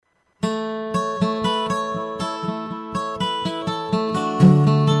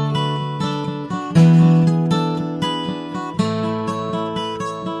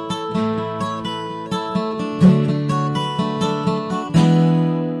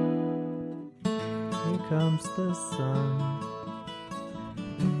comes the sun.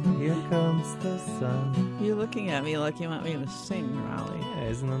 Here comes the sun. You're looking at me like you want me to sing, Raleigh. Yeah,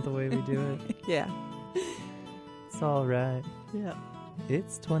 isn't that the way we do it? Yeah. It's all right. Yeah.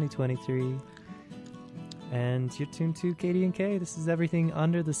 It's 2023. And you're tuned to Katie and K. This is Everything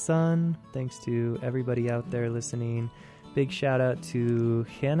Under the Sun. Thanks to everybody out there listening. Big shout out to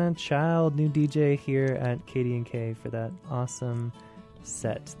Hannah Child, new DJ here at Katie and K, for that awesome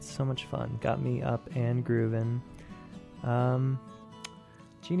set. So much fun. Got me up and grooving.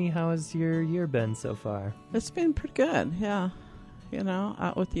 Jeannie, how has your year been so far? It's been pretty good, yeah. You know,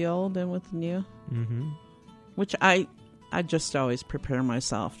 out with the old and with the new. Mm-hmm. Which I just always prepare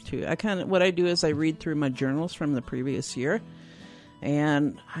myself to. What I do is I read through my journals from the previous year,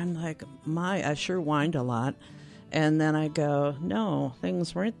 and I'm like, I sure whined a lot. And then I go, no,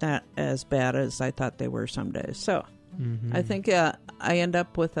 things weren't that as bad as I thought they were some days. So I think I end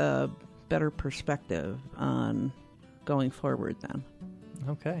up with a better perspective on going forward then.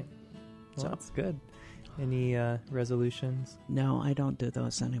 Okay. Well, So that's good. Any resolutions? no, I don't do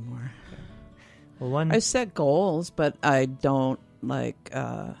those anymore. Well, one... I set goals, but I don't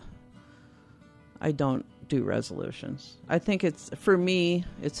do resolutions. I think for me,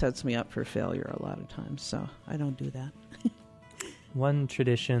 it sets me up for failure a lot of times, so I don't do that. One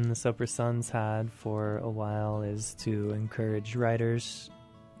tradition the Soper Sons had for a while is to encourage writers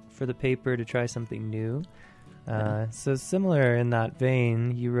for the paper to try something new. So similar in that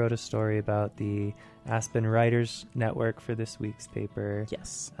vein, you wrote a story about the Aspen Writers Network for this week's paper.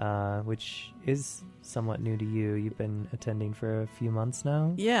 Yes. Which is somewhat new to you. You've been attending for a few months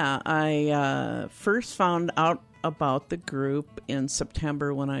now? Yeah, I first found out about the group in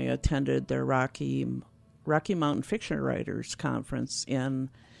September when I attended their Rocky Mountain Fiction Writers Conference in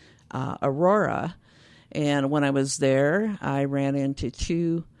Aurora. And when I was there, I ran into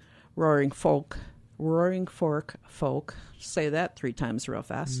two Roaring Fork folk, say that 3 times real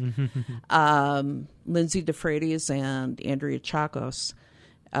fast, Lindsay DeFreitas and Andrea Chacos.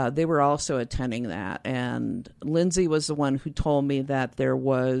 They were also attending that, and Lindsay was the one who told me that there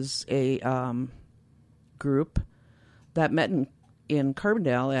was a group that met in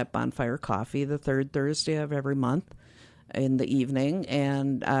Carbondale at Bonfire Coffee the third Thursday of every month in the evening,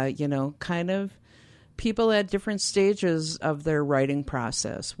 and kind of people at different stages of their writing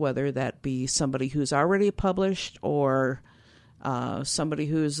process, whether that be somebody who's already published or somebody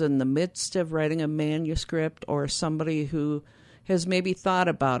who's in the midst of writing a manuscript or somebody who has maybe thought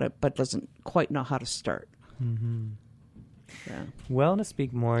about it but doesn't quite know how to start. Mm-hmm. Yeah. Well, to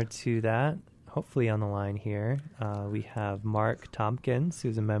speak more to that, hopefully on the line here, we have Mark Tompkins,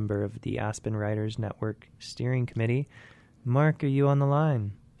 who's a member of the Aspen Writers Network Steering Committee. Mark, are you on the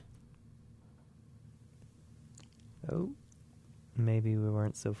line? Oh, maybe we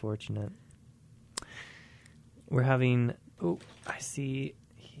weren't so fortunate. We're having... Oh, I see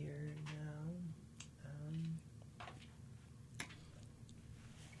here now.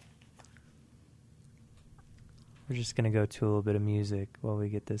 We're just going to go to a little bit of music while we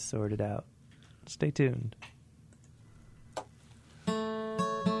get this sorted out. Stay tuned.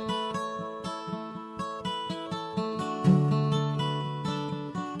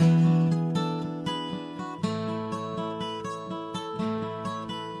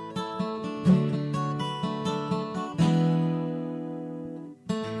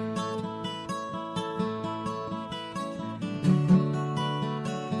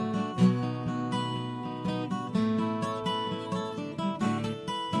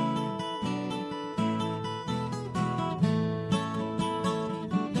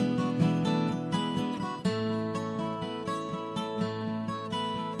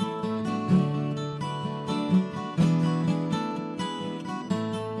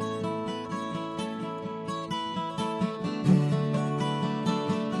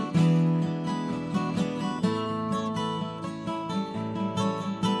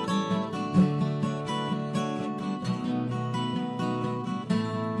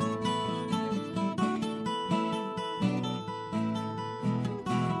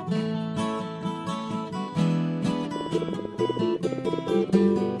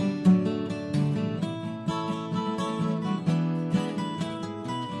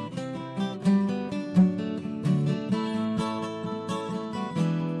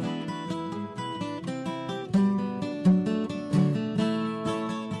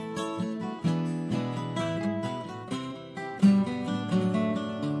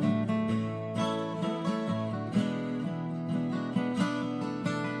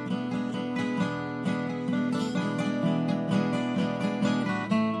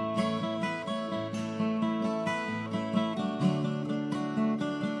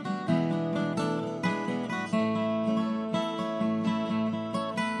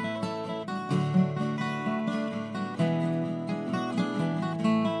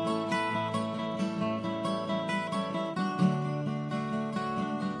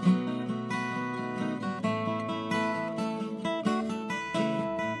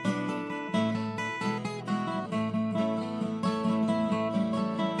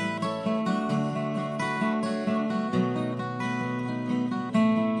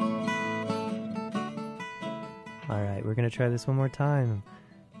 All right, we're going to try this one more time.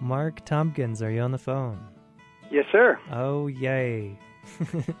 Mark Tompkins, are you on the phone? Yes, sir. Oh, yay.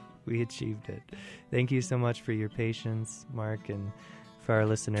 We achieved it. Thank you so much for your patience, Mark, and for our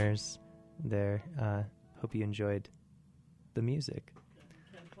listeners there. Hope you enjoyed the music.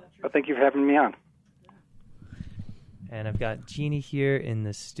 Well, thank you for having me on. And I've got Jeannie here in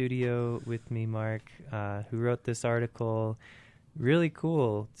the studio with me, Mark, who wrote this article. Really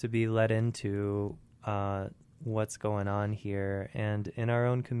cool to be let into what's going on here. And in our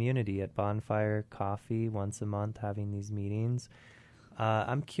own community at Bonfire Coffee, once a month, having these meetings.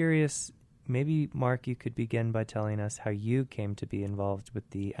 I'm curious, maybe, Mark, you could begin by telling us how you came to be involved with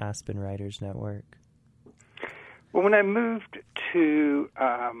the Aspen Writers Network. Well, when I moved to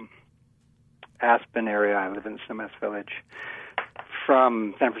Aspen area, I live in Snowmass Village,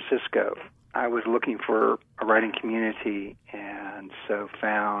 from San Francisco, I was looking for a writing community, and so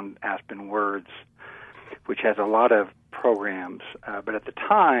found Aspen Words, which has a lot of programs. But at the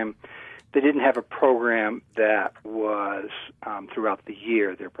time, they didn't have a program that was throughout the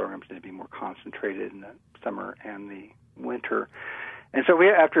year. Their programs need to be more concentrated in the summer and the winter. And so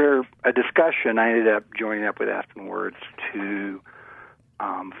after a discussion, I ended up joining up with Aspen Words to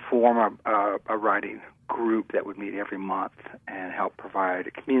form a writing group that would meet every month and help provide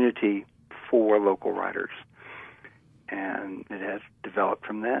a community for local writers. And it has developed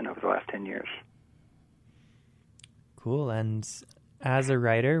from then over the last 10 years. Cool. And as a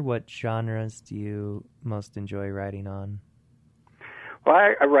writer, what genres do you most enjoy writing on? Well,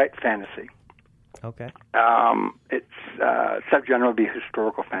 I write fantasy. Okay. Its subgenre would be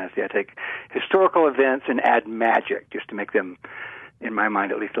historical fantasy. I take historical events and add magic just to make them, in my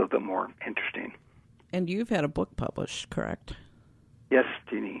mind, at least a little bit more interesting. And you've had a book published, correct? Yes,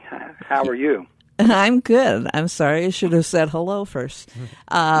 Jeannie. How are you? I'm good. I'm sorry. I should have said hello first.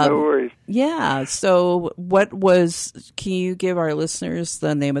 No worries. Yeah. So can you give our listeners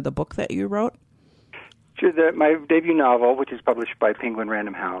the name of the book that you wrote? Sure. My debut novel, which is published by Penguin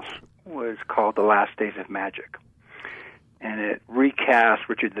Random House, was called The Last Days of Magic. And it recast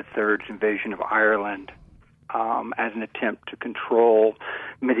Richard III's invasion of Ireland as an attempt to control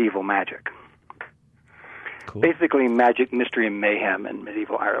medieval magic. Cool. Basically, magic, mystery, and mayhem in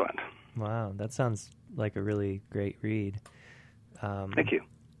medieval Ireland. Wow, that sounds like a really great read. Thank you.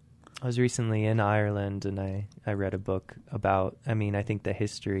 I was recently in Ireland, and I read a book about, I think the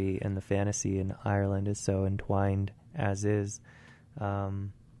history and the fantasy in Ireland is so entwined as is.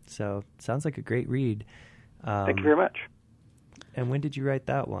 So it sounds like a great read. Thank you very much. And when did you write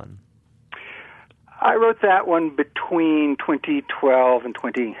that one? I wrote that one between 2012 and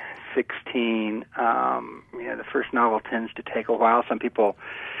 2016. The first novel tends to take a while. Some people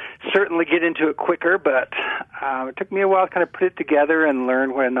certainly get into it quicker, but it took me a while to kind of put it together and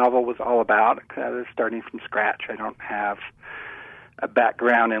learn what a novel was all about. I was starting from scratch. I don't have a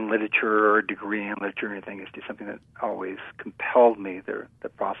background in literature or a degree in literature or anything. It's just something that always compelled me, the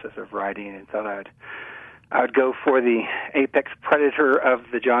process of writing, and thought I would go for the apex predator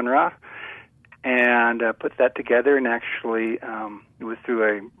of the genre and put that together. And actually, it was through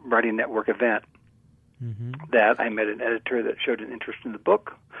a writing network event that I met an editor that showed an interest in the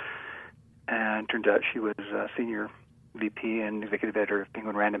book. And it turned out she was a senior VP and executive editor of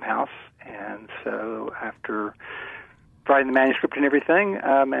Penguin Random House. And so after writing the manuscript and everything,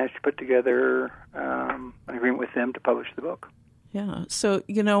 I managed to put together an agreement with them to publish the book. Yeah. So,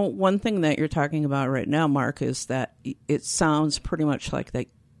 one thing that you're talking about right now, Mark, is that it sounds pretty much like that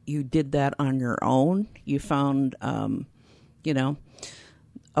you did that on your own. You found,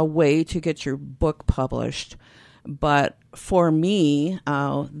 a way to get your book published. But for me,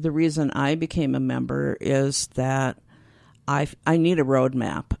 the reason I became a member is that I need a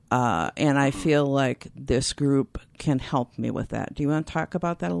roadmap, and I feel like this group can help me with that. Do you want to talk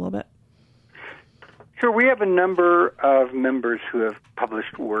about that a little bit? Sure. We have a number of members who have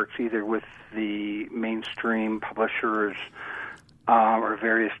published works either with the mainstream publishers or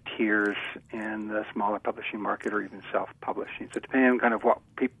various tiers in the smaller publishing market or even self-publishing. So depending on kind of what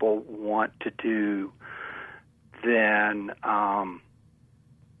people want to do, then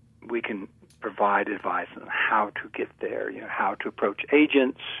we can provide advice on how to get there, how to approach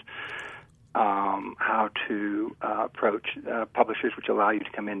agents, how to approach publishers which allow you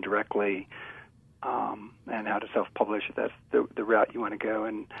to come in directly, and how to self-publish if that's the route you want to go.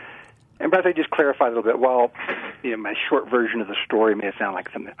 And perhaps I just clarify a little bit. While my short version of the story may sound like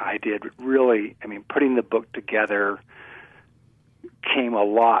something I did, but really, putting the book together came a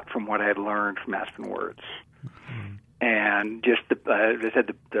lot from what I had learned from Aspen Words. Mm-hmm. And just, as I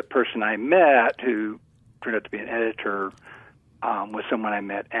said, the person I met, who turned out to be an editor, was someone I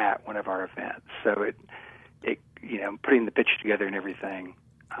met at one of our events. So it, putting the pitch together and everything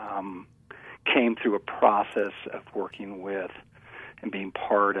came through a process of working with and being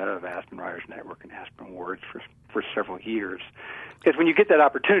part of Aspen Writers Network and Aspen Words for several years. Because when you get that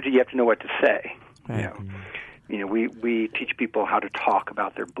opportunity, you have to know what to say. Right. We teach people how to talk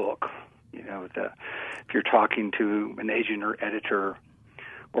about their book. If you're talking to an agent or editor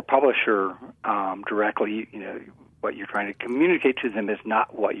or publisher directly, what you're trying to communicate to them is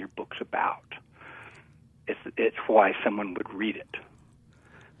not what your book's about. It's why someone would read it,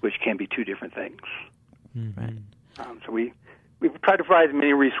 which can be two different things. Mm-hmm. Right. So we try to provide as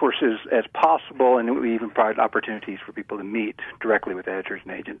many resources as possible, and we even provide opportunities for people to meet directly with editors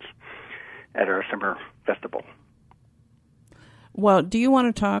and agents at our summer festival. Well, do you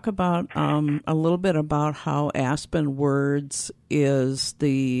want to talk about a little bit about how Aspen Words is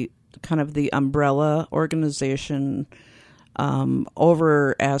the kind of the umbrella organization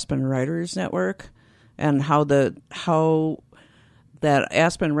over Aspen Writers Network, and how that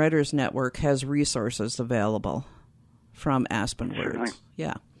Aspen Writers Network has resources available from Aspen Words? Certainly.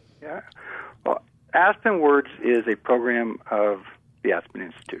 Yeah. Well, Aspen Words is a program of the Aspen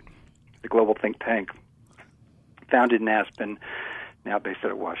Institute, the global think tank founded in Aspen, now based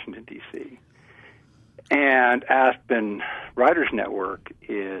out of Washington, D.C. And Aspen Writers Network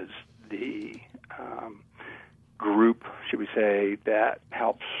is the group, should we say, that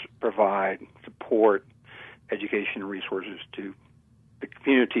helps provide support, education, and resources to the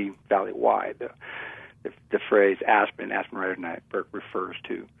community valley-wide. The phrase Aspen Writers Network refers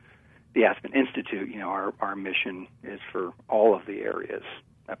to the Aspen Institute. Our mission is for all of the areas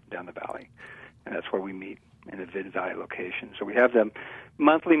up and down the valley, and that's where we meet in the Vid Valley location. So we have the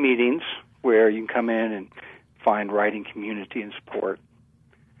monthly meetings where you can come in and find writing community and support.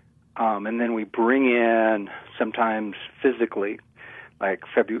 And then we bring in, sometimes physically, like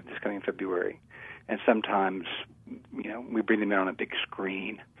this coming February, and sometimes, we bring them in on a big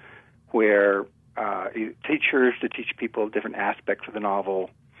screen where teachers to teach people different aspects of the novel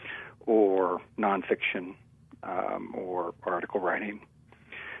or nonfiction or article writing.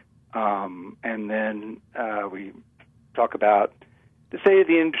 And then we talk about the state of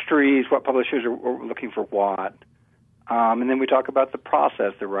the industries, what publishers are looking for what. And then we talk about the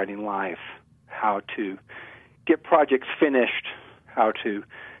process, the writing life, how to get projects finished, how to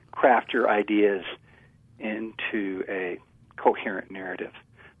craft your ideas into a coherent narrative,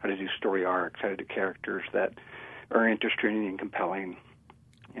 how to do story arcs, how to do characters that are interesting and compelling.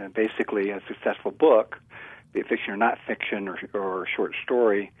 Basically, a successful book, be it fiction or not fiction or short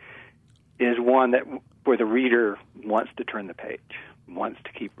story, is one where the reader wants to turn the page, wants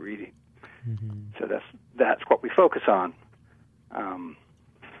to keep reading. Mm-hmm. So that's what we focus on.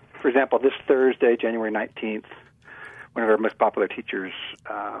 For example, this Thursday, January 19th, one of our most popular teachers,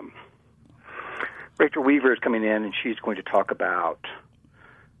 Rachel Weaver, is coming in, and she's going to talk about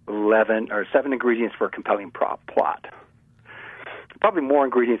 7 ingredients for a compelling plot. Probably more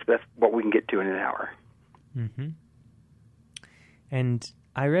ingredients, but that's what we can get to in an hour. Mm-hmm. And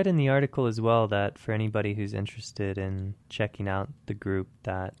I read in the article as well that for anybody who's interested in checking out the group,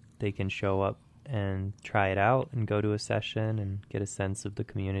 that they can show up and try it out and go to a session and get a sense of the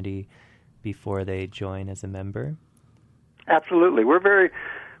community before they join as a member. Absolutely. We're a very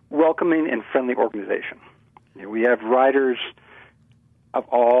welcoming and friendly organization. We have writers of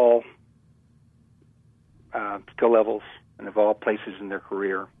all skill levels and of all places in their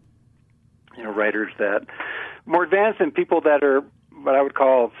career. Writers that are more advanced and people that are what I would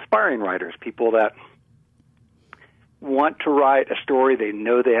call aspiring writers, people that want to write a story. They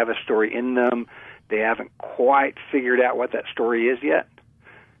know they have a story in them. They haven't quite figured out what that story is yet,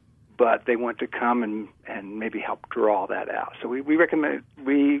 but they want to come and maybe help draw that out. So we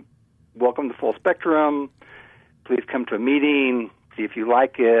welcome the full spectrum. Please come to a meeting, see if you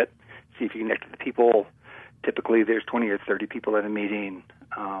like it, see if you connect with the people. Typically there's 20 or 30 people at a meeting.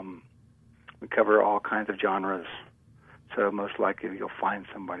 We cover all kinds of genres. So most likely you'll find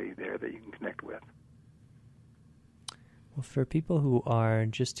somebody there that you can connect with. Well, for people who are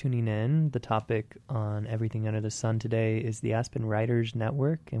just tuning in, the topic on Everything Under the Sun today is the Aspen Writers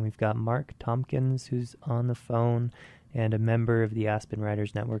Network, and we've got Mark Tompkins, who's on the phone and a member of the Aspen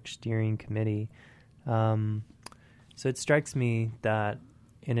Writers Network Steering Committee. So it strikes me that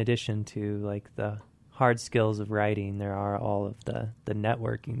in addition to like the hard skills of writing, there are all of the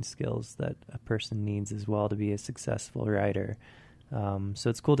networking skills that a person needs as well to be a successful writer. So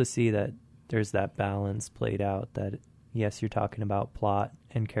it's cool to see that there's that balance played out, that yes, you're talking about plot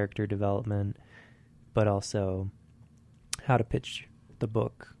and character development, but also how to pitch the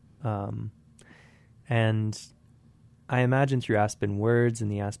book. And I imagine through Aspen Words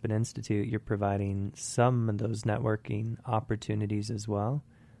and the Aspen Institute, you're providing some of those networking opportunities as well.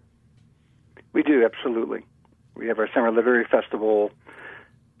 We do, absolutely. We have our Summer Literary Festival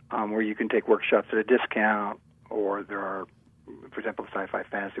where you can take workshops at a discount, or there are, for example, the Sci-Fi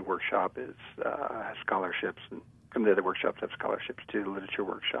Fantasy Workshop has scholarships, and some of the other workshops have scholarships too, the literature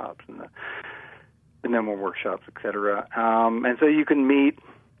workshops and the memoir workshops, etc. And so you can meet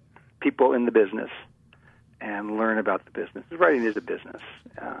people in the business and learn about the business. Writing is a business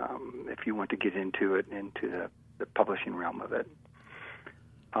if you want to get into it, into the publishing realm of it.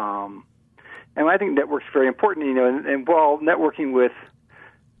 And I think network's very important, and while networking with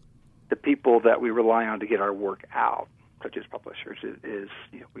the people that we rely on to get our work out, such as publishers, is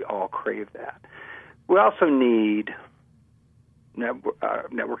we all crave that. We also need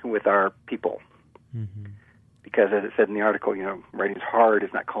networking with our people, because as it said in the article, writing's hard.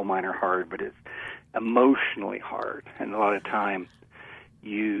 It's not coal miner hard, but it's emotionally hard, and a lot of time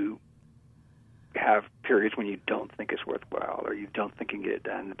you have periods when you don't think it's worthwhile, or you don't think you can get it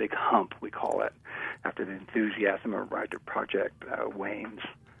done. The big hump, we call it, after the enthusiasm of a writer project wanes.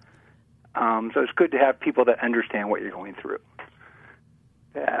 So it's good to have people that understand what you're going through,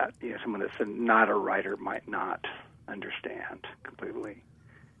 that someone that's not a writer might not understand completely.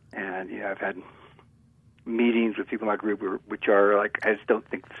 And I've had meetings with people in my group which are like, I just don't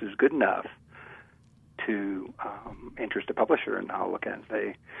think this is good enough to interest a publisher, and I'll look at it and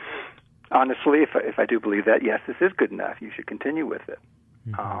say, honestly, if I do believe that, yes, this is good enough, you should continue with it.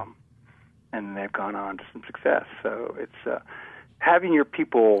 And they've gone on to some success. So it's having your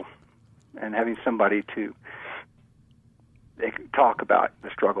people and having somebody to talk about the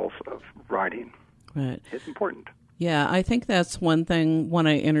struggles of writing is important. Yeah, I think that's one thing when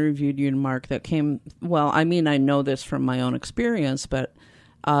I interviewed you, Mark, that came, I know this from my own experience, but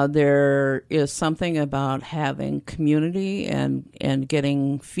there is something about having community and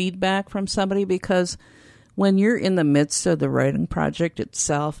getting feedback from somebody, because when you're in the midst of the writing project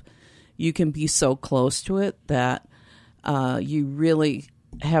itself, you can be so close to it that you really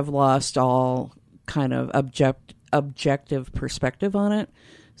have lost all kind of objective perspective on it.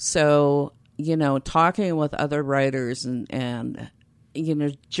 So, talking with other writers and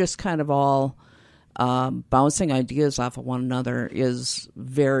just kind of all bouncing ideas off of one another is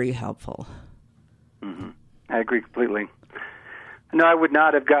very helpful. I agree completely. No, I would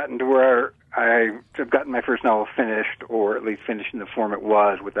not have gotten to where I have gotten my first novel finished, or at least finished in the form it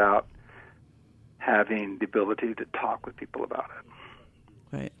was, without having the ability to talk with people about it.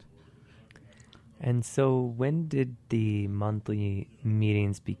 Right. And so when did the monthly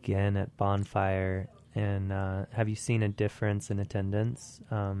meetings begin at Bonfire? And have you seen a difference in attendance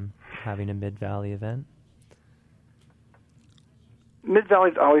having a Mid-Valley event?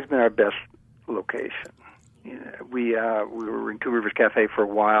 Mid-Valley's always been our best location. We were in Two Rivers Cafe for a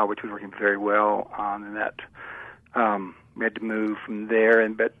while, which was working very well, and that we had to move from there.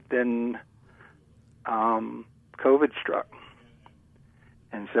 But then COVID struck,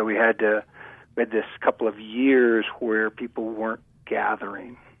 and so we had this couple of years where people weren't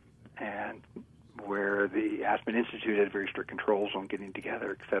gathering, and where the Aspen Institute had very strict controls on getting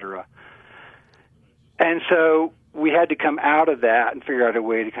together, et cetera. And so we had to come out of that and figure out a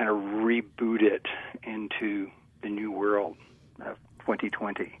way to kind of reboot it into the new world of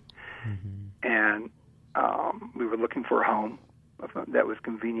 2020. And we were looking for a home that was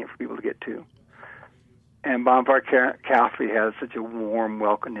convenient for people to get to. And Bonfire Cafe has such a warm,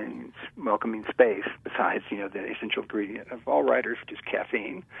 welcoming space, besides, the essential ingredient of all writers, which is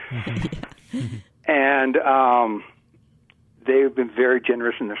caffeine. And they've been very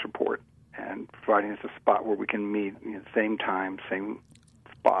generous in their support and providing us a spot where we can meet same time, same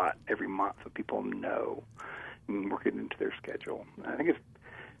spot every month, so people know and work it into their schedule. And I think it's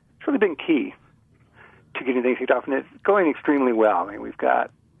really been key to getting things kicked off, and it's going extremely well. I mean, we've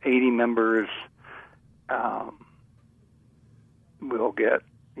got 80 members. We'll get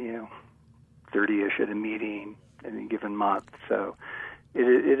 30-ish at a meeting in a given month, so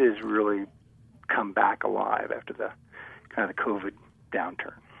it has really come back alive after the kind of the COVID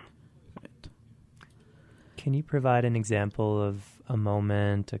downturn. Can you provide an example of a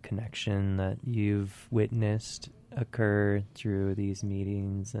moment, a connection that you've witnessed occur through these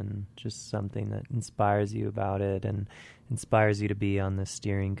meetings, and just something that inspires you about it and inspires you to be on the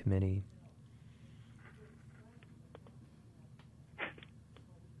steering committee?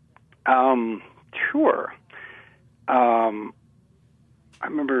 Sure. I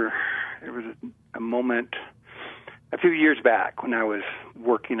remember there was a moment a few years back when I was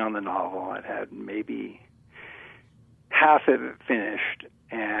working on the novel. I'd had maybe half of it finished,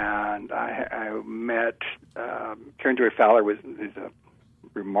 and I met Karen Joy Fowler is a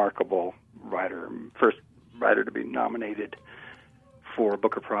remarkable writer, first writer to be nominated for a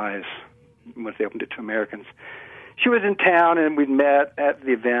Booker Prize once they opened it to Americans. She was in town, and we'd met at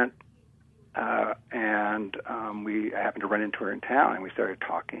the event, and I happened to run into her in town, and we started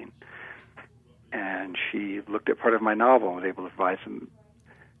talking. And she looked at part of my novel and was able to provide some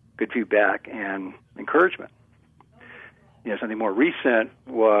good feedback and encouragement. Something more recent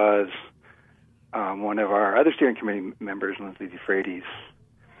was one of our other steering committee members, Lindsay DeFreitas,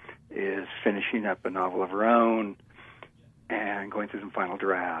 is finishing up a novel of her own and going through some final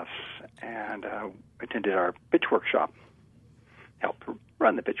drafts, and attended our pitch workshop, helped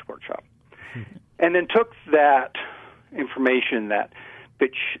run the pitch workshop, and then took that information, that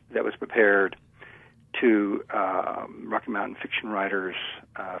pitch that was prepared, to Rocky Mountain Fiction Writers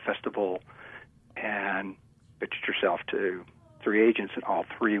Festival, and pitched herself to 3 agents, and all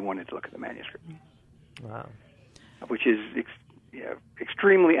 3 wanted to look at the manuscript. Wow. Which is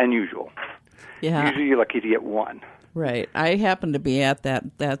extremely unusual. Yeah. Usually you're lucky to get 1. Right. I happened to be at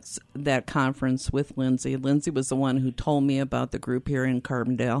that conference with Lindsay. Lindsay was the one who told me about the group here in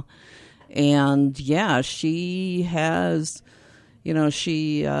Carbondale. And, yeah, she has,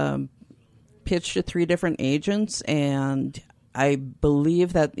 she pitched to 3 different agents, and I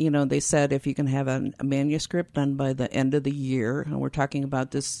believe that, they said if you can have a manuscript done by the end of the year, and we're talking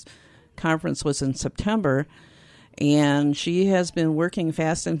about this conference was in September, and she has been working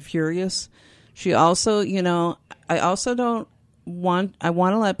fast and furious. She also, I want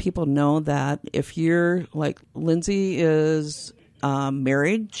to let people know that if you're like Lindsay is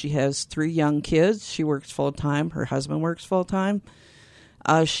married, she has 3 young kids, she works full time, her husband works full time.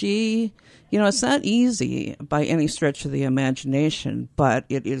 She, it's not easy by any stretch of the imagination, but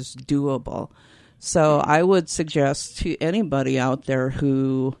it is doable. So I would suggest to anybody out there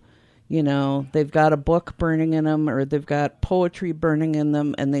who, they've got a book burning in them, or they've got poetry burning in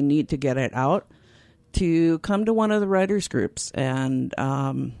them, and they need to get it out, to come to one of the writers' groups and,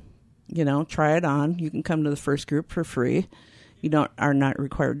 try it on. You can come to the first group for free. You are not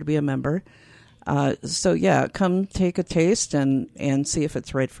required to be a member. So yeah, come take a taste and see if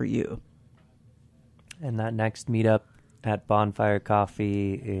it's right for you. And that next meetup at Bonfire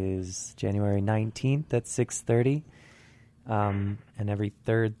Coffee is January 19th at 6:30. And every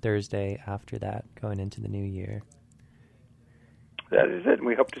 3rd Thursday after that, going into the new year. That is it, and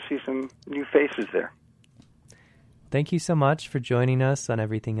we hope to see some new faces there. Thank you so much for joining us on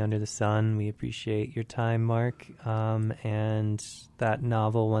Everything Under the Sun. We appreciate your time, Mark. And that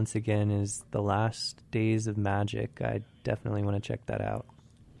novel, once again, is The Last Days of Magic. I definitely want to check that out.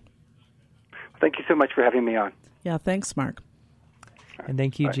 Thank you so much for having me on. Yeah, thanks, Mark. And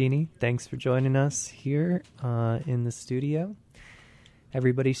thank you, Bye. Jeannie. Thanks for joining us here in the studio.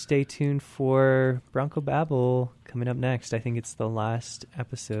 Everybody stay tuned for Bronco Babble coming up next. I think it's the last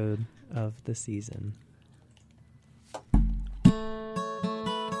episode of the season.